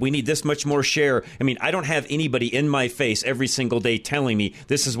ratings up. We need this much more share. I mean, I don't have anybody in my face every single day telling me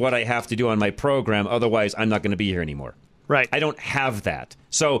this is what I have to do on my program. Otherwise, I'm not going to be here anymore. Right. I don't have that.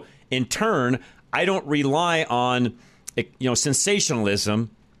 So, in turn, I don't rely on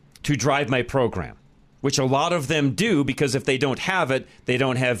sensationalism to drive my program, which a lot of them do, because if they don't have it, they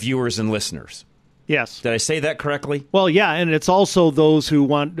don't have viewers and listeners. Yes. Did I say that correctly? Well, yeah, and it's also those who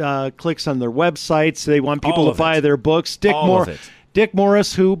want clicks on their websites. They want people to buy their books. Dick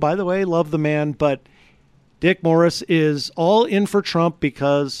Morris, who, by the way, love the man, but Dick Morris is all in for Trump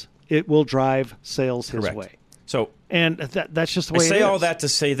because it will drive sales his way. So, and that's just the way I say it is. all that to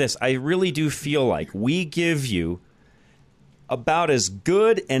say this. I really do feel like we give you about as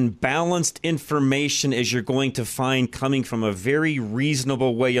good and balanced information as you're going to find coming from a very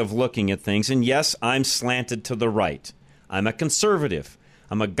reasonable way of looking at things. And yes, I'm slanted to the right. I'm a conservative.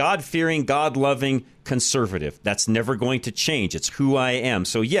 I'm a God-fearing, God-loving conservative. That's never going to change. It's who I am.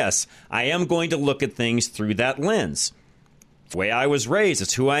 So yes, I am going to look at things through that lens. The way I was raised,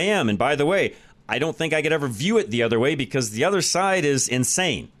 it's who I am. And by the way, I don't think I could ever view it the other way, because the other side is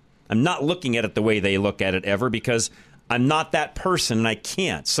insane. I'm not looking at it the way they look at it ever, because I'm not that person, and I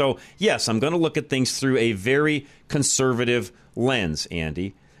can't. So, yes, I'm going to look at things through a very conservative lens,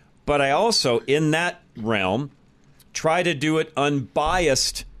 Andy. But I also, in that realm, try to do it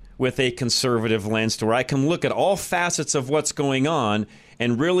unbiased with a conservative lens, to where I can look at all facets of what's going on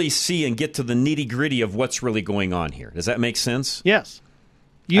and really see and get to the nitty-gritty of what's really going on here. Does that make sense? Yes.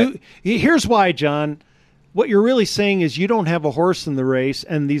 Here's why, John. What you're really saying is you don't have a horse in the race,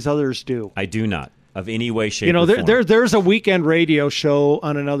 and these others do. I do not. Of any way, shape, or form. There's a weekend radio show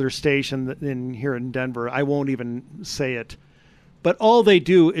on another station here in Denver. I won't even say it. But all they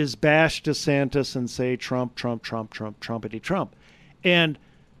do is bash DeSantis and say Trump, Trump, Trump, Trump, Trumpity Trump.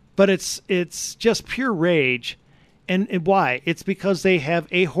 But it's just pure rage. And why? It's because they have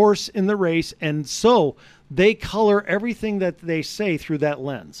a horse in the race, and so they color everything that they say through that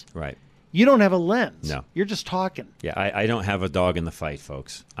lens. Right. You don't have a lens. No. You're just talking. Yeah, I don't have a dog in the fight,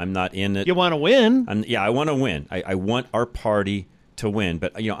 folks. I'm not in it. You want to win? I want to win. I want our party to win.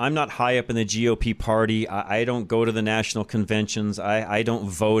 But, I'm not high up in the GOP party. I don't go to the national conventions. I don't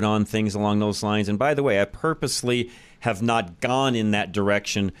vote on things along those lines. And by the way, I purposely have not gone in that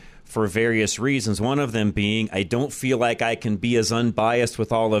direction for various reasons. One of them being I don't feel like I can be as unbiased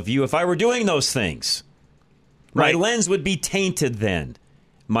with all of you if I were doing those things. Right. My lens would be tainted then.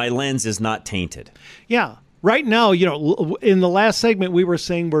 My lens is not tainted. Yeah. Right now, in the last segment, we were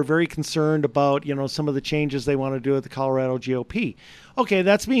saying we're very concerned about, some of the changes they want to do at the Colorado GOP. Okay,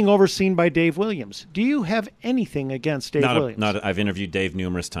 that's being overseen by Dave Williams. Do you have anything against Dave Williams? I've interviewed Dave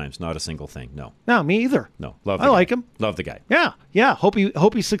numerous times. Not a single thing. No. No, me either. No. I like him. Love the guy. Yeah. Hope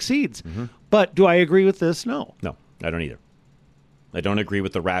he succeeds. Mm-hmm. But do I agree with this? No. No, I don't either. I don't agree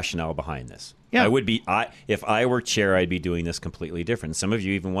with the rationale behind this. Yeah. If I were chair, I'd be doing this completely different. Some of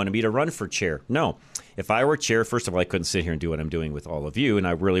you even wanted me to run for chair. No. If I were chair, first of all, I couldn't sit here and do what I'm doing with all of you, and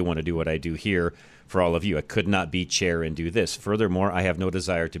I really want to do what I do here for all of you. I could not be chair and do this. Furthermore, I have no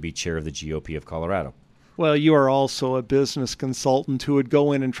desire to be chair of the GOP of Colorado. Well, you are also a business consultant who would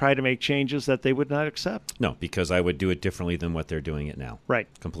go in and try to make changes that they would not accept. No, because I would do it differently than what they're doing it now. Right.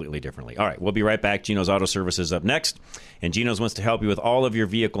 Completely differently. All right, we'll be right back. Geno's Auto Service is up next. And Geno's wants to help you with all of your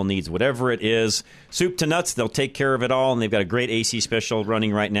vehicle needs, whatever it is. Soup to nuts, they'll take care of it all. And they've got a great AC special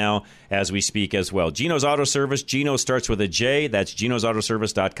running right now as we speak as well. Geno's Auto Service. Geno starts with a J. That's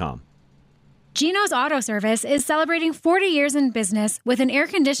genosautoservice.com. Geno's Auto Service is celebrating 40 years in business with an air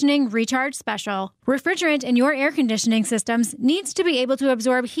conditioning recharge special. Refrigerant in your air conditioning systems needs to be able to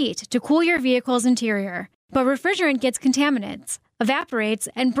absorb heat to cool your vehicle's interior. But refrigerant gets contaminants, evaporates,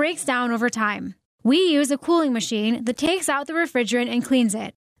 and breaks down over time. We use a cooling machine that takes out the refrigerant and cleans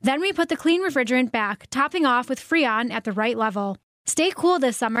it. Then we put the clean refrigerant back, topping off with Freon at the right level. Stay cool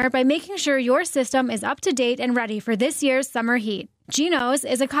this summer by making sure your system is up to date and ready for this year's summer heat. Geno's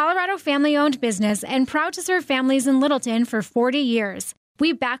is a Colorado family-owned business and proud to serve families in Littleton for 40 years.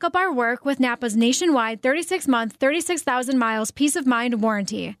 We back up our work with Napa's nationwide 36-month, 36,000 miles peace of mind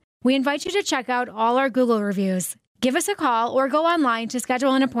warranty. We invite you to check out all our Google reviews. Give us a call or go online to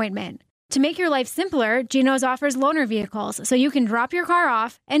schedule an appointment. To make your life simpler, Geno's offers loaner vehicles so you can drop your car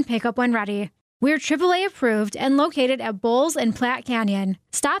off and pick up when ready. We're AAA approved and located at Bowles and Platte Canyon.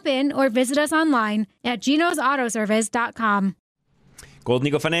 Stop in or visit us online at genosautoservice.com. Golden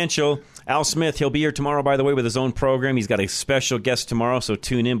Eagle Financial, Al Smith, he'll be here tomorrow, by the way, with his own program. He's got a special guest tomorrow, so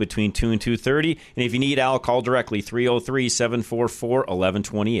tune in between 2 and 2:30. And if you need Al, call directly,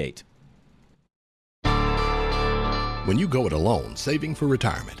 303-744-1128. When you go it alone, saving for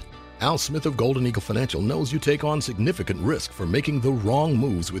retirement, Al Smith of Golden Eagle Financial knows you take on significant risk for making the wrong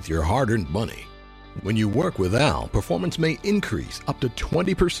moves with your hard-earned money. When you work with Al, performance may increase up to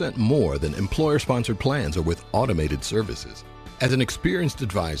 20% more than employer-sponsored plans or with automated services. As an experienced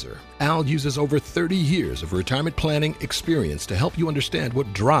advisor, Al uses over 30 years of retirement planning experience to help you understand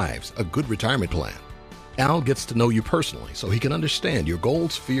what drives a good retirement plan. Al gets to know you personally so he can understand your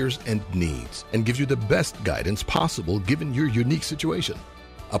goals, fears, and needs, and gives you the best guidance possible given your unique situation.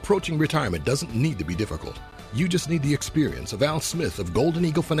 Approaching retirement doesn't need to be difficult. You just need the experience of Al Smith of Golden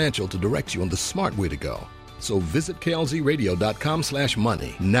Eagle Financial to direct you on the smart way to go. So visit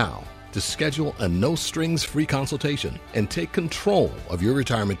klzradio.com/money now to schedule a no-strings free consultation and take control of your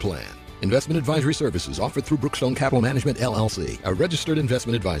retirement plan. Investment advisory services offered through Brookstone Capital Management, LLC, a registered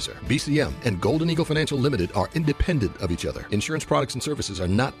investment advisor. BCM and Golden Eagle Financial Limited are independent of each other. Insurance products and services are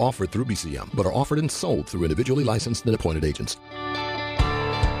not offered through BCM, but are offered and sold through individually licensed and appointed agents.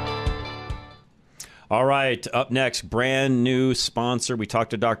 All right, up next, brand new sponsor. We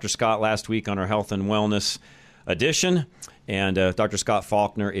talked to Dr. Scott last week on our Health and Wellness edition. And Dr. Scott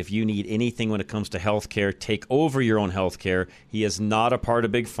Faulkner, if you need anything when it comes to health care, take over your own health care. He is not a part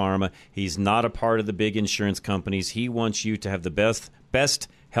of Big Pharma. He's not a part of the big insurance companies. He wants you to have the best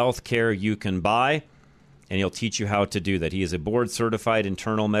health care you can buy, and he'll teach you how to do that. He is a board-certified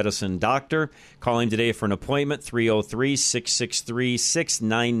internal medicine doctor. Call him today for an appointment,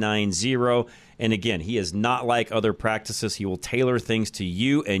 303-663-6990. And again, he is not like other practices. He will tailor things to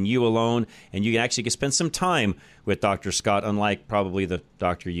you and you alone, and you can actually spend some time with Dr. Scott, unlike probably the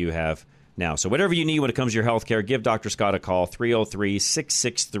doctor you have now. So whatever you need when it comes to your health care, give Dr. Scott a call,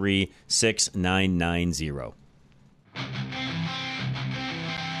 303-663-6990.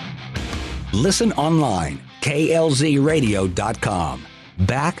 Listen online, klzradio.com.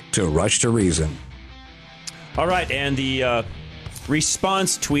 Back to Rush to Reason. All right, and the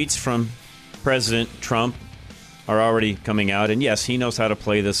response tweets from President Trump are already coming out. And yes, he knows how to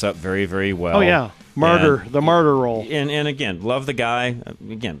play this up very, very well. Oh, yeah. The martyr role. And again, love the guy.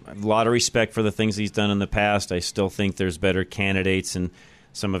 Again, a lot of respect for the things he's done in the past. I still think there's better candidates. And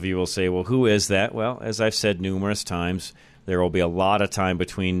some of you will say, well, who is that? Well, as I've said numerous times, there will be a lot of time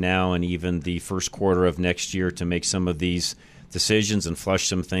between now and even the first quarter of next year to make some of these decisions and flush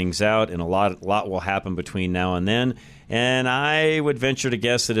some things out, and a lot will happen between now and then. And I would venture to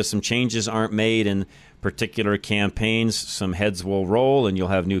guess that if some changes aren't made in particular campaigns, some heads will roll, and you'll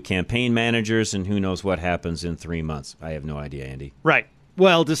have new campaign managers, and who knows what happens in 3 months. I have no idea, Andy. Right.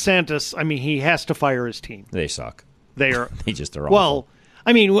 Well, DeSantis, I mean, he has to fire his team. They suck. They are. They just are awful. Well,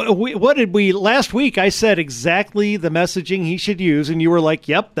 I mean, what did we last week? I said exactly the messaging he should use, and you were like,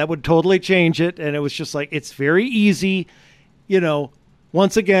 "Yep, that would totally change it." And it was just like, it's very easy,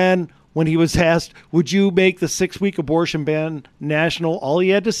 Once again, when he was asked, "Would you make the 6-week abortion ban national?" all he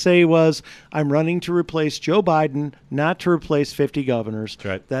had to say was, "I'm running to replace Joe Biden, not to replace 50 governors." That's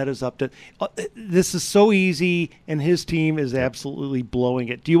right. That is up to. This is so easy, and his team is absolutely blowing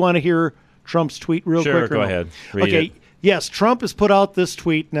it. Do you want to hear Trump's tweet real quick? Sure, go ahead. Read it. Yes, Trump has put out this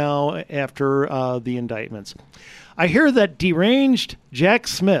tweet now after the indictments. "I hear that deranged Jack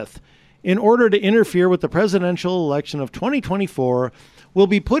Smith, in order to interfere with the presidential election of 2024, will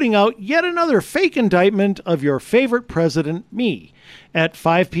be putting out yet another fake indictment of your favorite president, me, at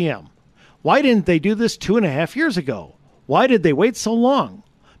 5 p.m. Why didn't they do this 2.5 years ago? Why did they wait so long?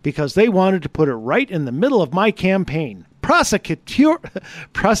 Because they wanted to put it right in the middle of my campaign.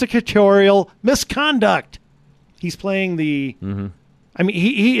 Prosecutorial misconduct." He's playing the... Mm-hmm. I mean,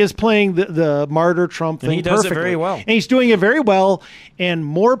 he is playing the martyr Trump thing perfectly. And he does it very well. And he's doing it very well, and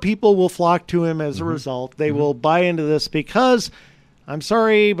more people will flock to him as a result. They will buy into this because, I'm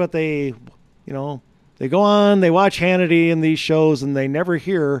sorry, but they go on, they watch Hannity and these shows, and they never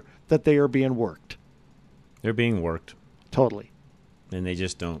hear that they are being worked. They're being worked. Totally. And they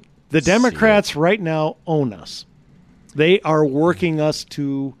just don't. The Democrats right now own us. They are working us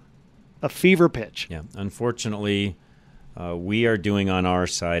to a fever pitch. Yeah. Unfortunately, we are doing on our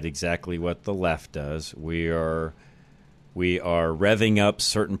side exactly what the left does. We are revving up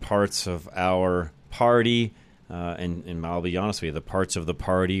certain parts of our party, and I'll be honest with you, the parts of the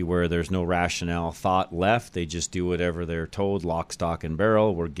party where there's no rationale thought left, they just do whatever they're told, lock, stock, and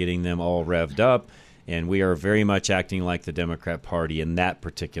barrel. We're getting them all revved up, and we are very much acting like the Democrat Party in that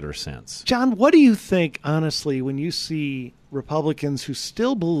particular sense. John, what do you think, honestly, when you see Republicans who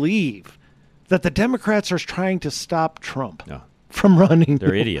still believe that the Democrats are trying to stop Trump from running?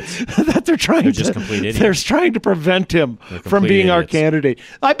 They're idiots. That they're just complete idiots. They're trying to prevent him from being our candidate.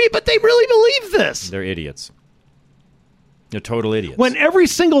 I mean, but they really believe this. They're idiots. They're total idiots. When every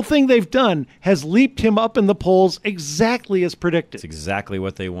single thing they've done has leaped him up in the polls exactly as predicted. It's exactly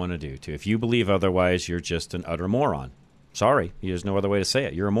what they want to do, too. If you believe otherwise, you're just an utter moron. Sorry. There's no other way to say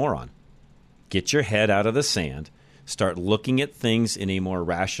it. You're a moron. Get your head out of the sand. Start looking at things in a more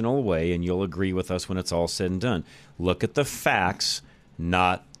rational way, and you'll agree with us when it's all said and done. Look at the facts,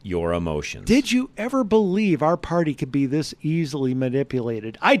 not your emotions. Did you ever believe our party could be this easily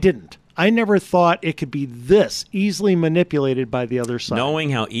manipulated? I didn't. I never thought it could be this easily manipulated by the other side. Knowing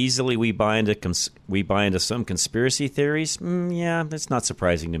how easily we buy into some conspiracy theories, yeah, that's not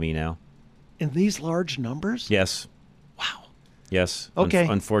surprising to me now. In these large numbers? Yes. Wow. Yes. Okay.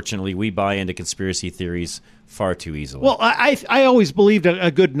 Unfortunately, we buy into conspiracy theories far too easily. Well, I always believed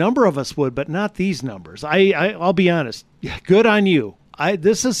a good number of us would, but not these numbers. I'll be honest. Good on you.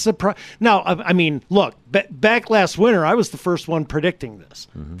 This is surprise. Now, I mean, look, back last winter, I was the first one predicting this,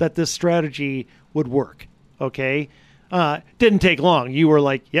 that this strategy would work. Okay, didn't take long. You were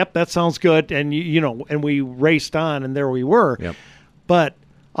like, "Yep, that sounds good," and and we raced on, and there we were. Yep. But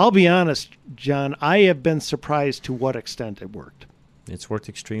I'll be honest, John, I have been surprised to what extent it worked. It's worked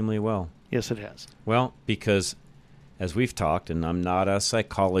extremely well. Yes, it has. Well, because as we've talked, and I'm not a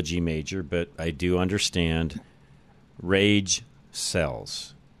psychology major, but I do understand, rage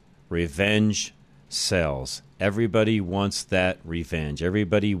sells. Revenge sells. Everybody wants that revenge.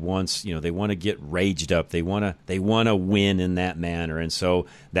 Everybody wants, they want to get raged up. They want to win in that manner. And so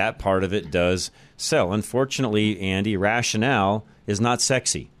that part of it does sell. Unfortunately, Andy, rationale is not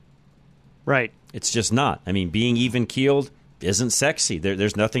sexy. Right. It's just not. I mean, being even-keeled isn't sexy.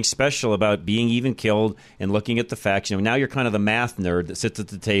 There's nothing special about being even-keeled and looking at the facts. Now you're kind of the math nerd that sits at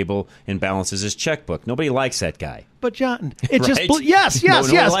the table and balances his checkbook. Nobody likes that guy. But John, it Right? just yes.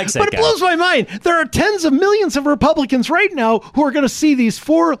 Nobody likes that But it guy. blows my mind. There are tens of millions of Republicans right now who are going to see these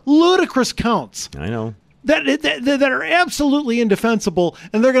 4 ludicrous counts I know. that are absolutely indefensible,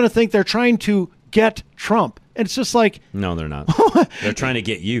 and they're going to think they're trying to get Trump. And it's just like, No, they're not. They're trying to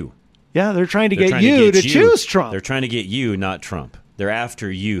get you. yeah, they're trying to They're get trying you to to choose Trump. They're trying to get you, not Trump. They're after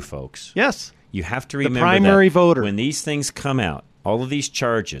you, folks. Yes. You have to The remember primary that voter. when these things come out, all of these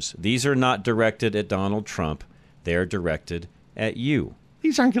charges, these are not directed at Donald Trump. They're directed at you.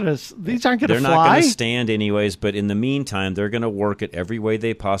 These aren't going to They're fly. not going to stand anyways, but in the meantime, they're going to work it every way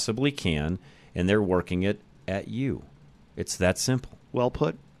they possibly can, and they're working it at you. It's that simple. Well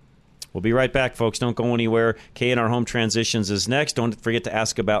put. We'll be right back, folks. Don't go anywhere. K&R Home Transitions is next. Don't forget to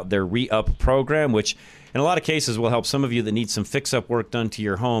ask about their Re-Up program, which in a lot of cases will help some of you that need some fix-up work done to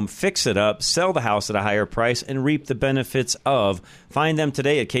your home. Fix it up, sell the house at a higher price, and reap the benefits of. Find them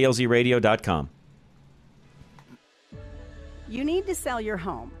today at klzradio.com. You need to sell your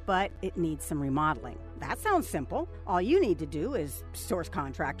home, but it needs some remodeling. That sounds simple. All you need to do is source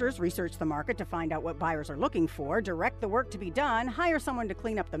contractors, research the market to find out what buyers are looking for, direct the work to be done, hire someone to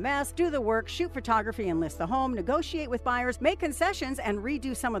clean up the mess, do the work, shoot photography and list the home, negotiate with buyers, make concessions, and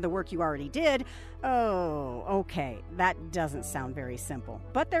redo some of the work you already did. Oh, okay. That doesn't sound very simple.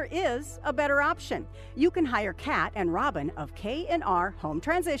 But there is a better option. You can hire Kat and Robin of K&R Home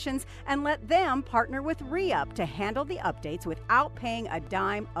Transitions and let them partner with Re-Up to handle the updates without paying a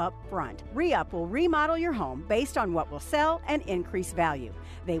dime up front. Re-Up will remodel your home based on what will sell and increase value.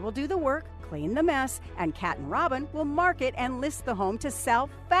 They will do the work, clean the mess, and Kat and Robin will market and list the home to sell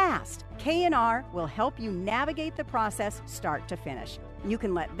fast. K&R will help you navigate the process start to finish. You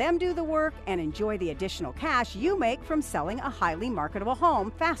can let them do the work and enjoy the additional cash you make from selling a highly marketable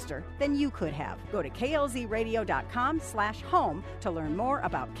home faster than you could have. Go to klzradio.com/home to learn more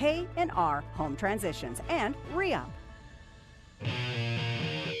about K&R Home Transitions and Re-Up.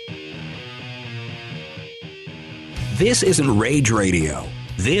 This isn't rage radio.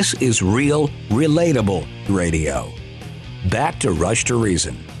 This is real, relatable radio. Back to Rush to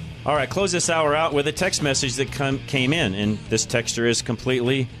Reason. All right, close this hour out with a text message that came in, and this texter is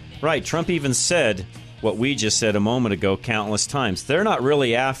completely right. Trump even said what we just said a moment ago countless times. They're not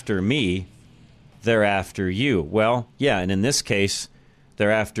really after me, they're after you. Well, yeah, and in this case, they're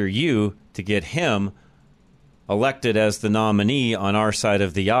after you to get him elected as the nominee on our side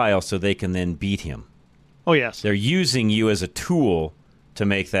of the aisle so they can then beat him. Oh, yes. They're using you as a tool to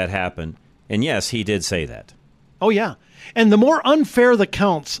make that happen. And yes, he did say that. Oh, yeah. And the more unfair the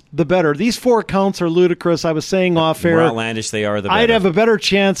counts, the better. These 4 counts are ludicrous. I was saying off air. The more outlandish they are, the better. I'd have a better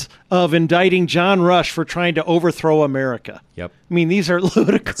chance of indicting John Rush for trying to overthrow America. Yep. I mean, these are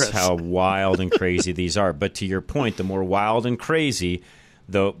ludicrous. That's how wild and crazy these are. But to your point, the more wild and crazy,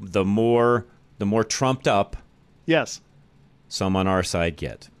 the more trumped up yes, some on our side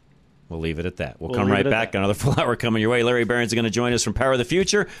get. We'll leave it at that. We'll come leave right it at back. that. Another full hour coming your way. Larry Barron's going to join us from Power of the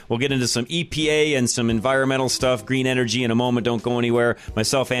Future. We'll get into some EPA and some environmental stuff, green energy in a moment. Don't go anywhere.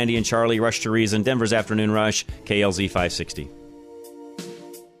 Myself, Andy, and Charlie, Rush to Reason, Denver's Afternoon Rush, KLZ 560.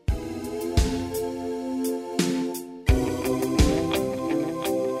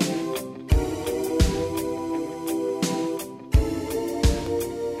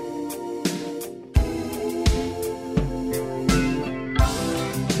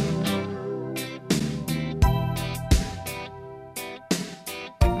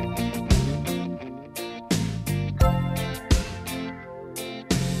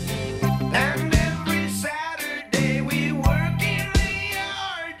 And